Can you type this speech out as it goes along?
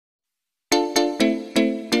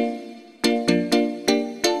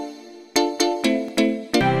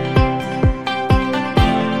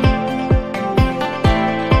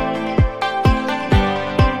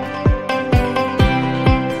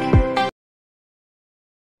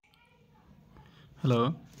hello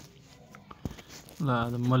ल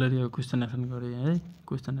आज malaria question answer गरे है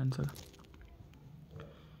क्वेश्चन एन्सर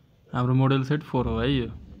हाम्रो मोडल सेट 4 हो है यो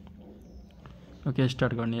ओके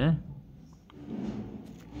स्टार्ट गर्ने है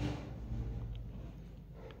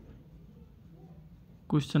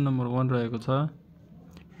क्वेश्चन नम्बर 1 रहेको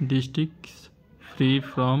छ districts free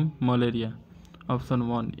from malaria option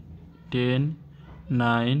 1 10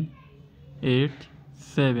 9 8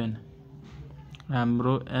 7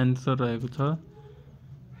 हाम्रो एन्सर रहेको छ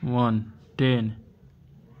 1 10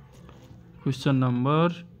 Question number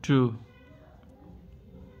 2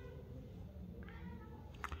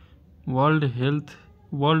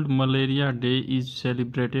 World Malaria Day is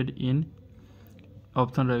celebrated in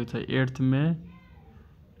option रहेको छ 8th May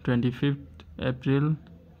 25th April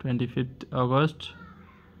 25th August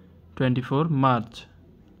 24 March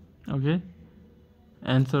okay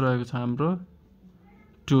answer रहेको छ हाम्रो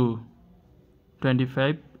 2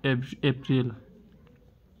 25 April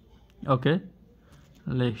okay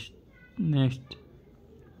next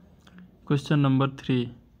question number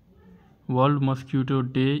 3 World Mosquito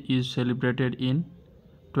Day is celebrated in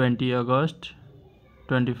 20 August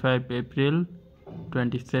 25 April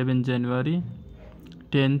 27 January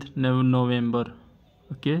 10th November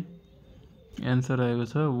okay answer रहेको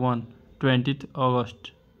छ 1 20th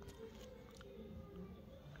August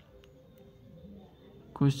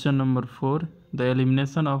question number 4 the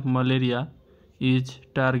elimination of malaria is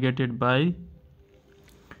targeted by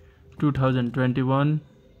 2021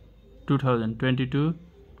 2022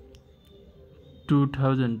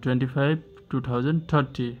 2025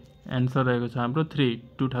 2030 answer रहेको छ हाम्रो 3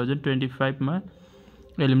 2025 मा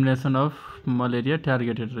elimination of malaria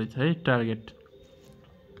targeted रहेछ है target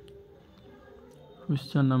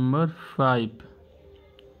question number 5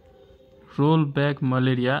 roll back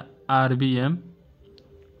malaria RBM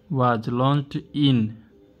was launched in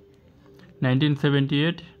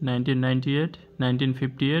 1978 1998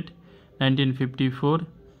 1958 1954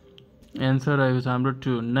 answer रहेको छ हाम्रो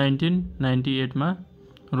 2 1998 मा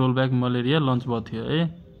रोलब्याक मलेरिया लन्च भएको थियो है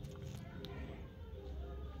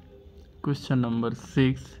question number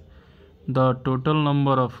 6 the total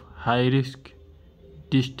number of high risk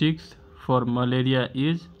districts for malaria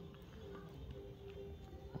is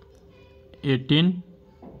 18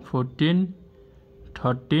 14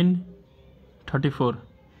 13 34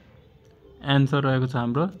 answer रहेको छ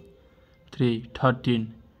हाम्रो 3 13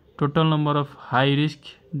 total number of high risk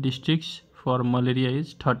districts for malaria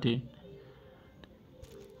is 13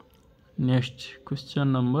 next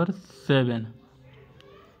question number 7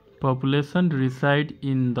 population reside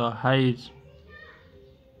in the high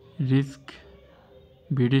risk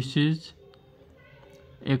VDCs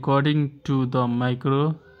according to the micro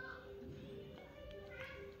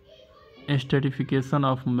statification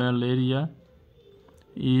of malaria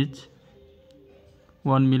is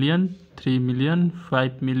 1 million 3 million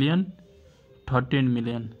 5 million 13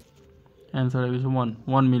 million answer is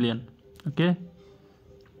 1 million okay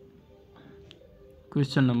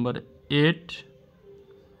question number 8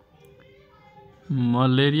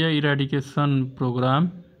 malaria eradication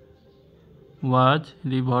program was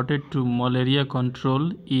reverted to malaria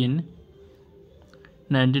control in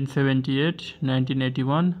 1978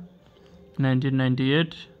 1981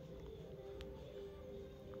 1998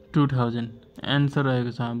 2000 answer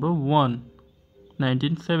रहेको छ हाम्रो 1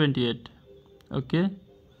 1978 okay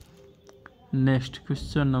next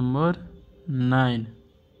question number 9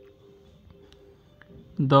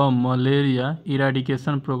 the malaria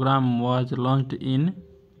eradication program was launched in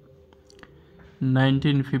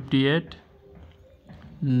 1958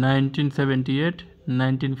 1978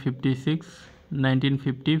 1956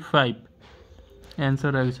 1955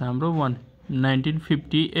 answer रहेको छ हाम्रो 1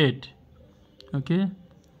 1958 okay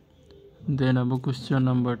then above question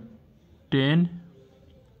number 10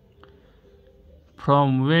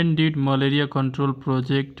 from when did malaria control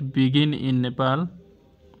project begin in Nepal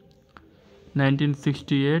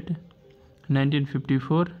 1968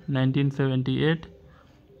 1954 1978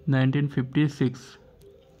 1956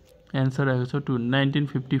 answer रहेको छ to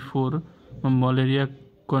 1954 मा malaria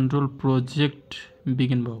control project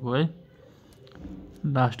begin भएको है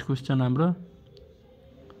last question हाम्रो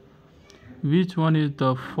which one is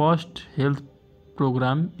the first health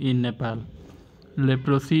program in Nepal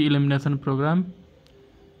leprosy elimination program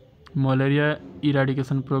malaria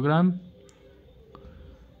eradication program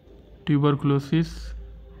tuberculosis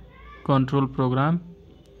control program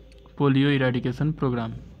polio eradication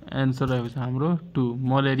program answer रहेको छ हाम्रो 2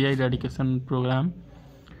 malaria eradication program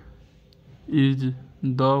is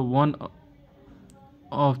the one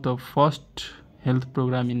of the first health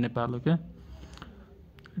program in Nepal okay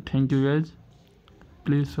thank you guys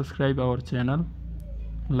please subscribe our channel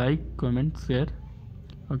like comment share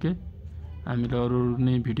okay हामीले अरू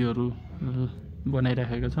नै भिडियोहरू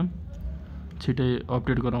बनाइराखेका छौँ छिटै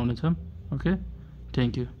update गराउने छौँ okay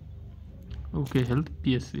thank you okay health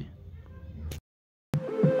PSC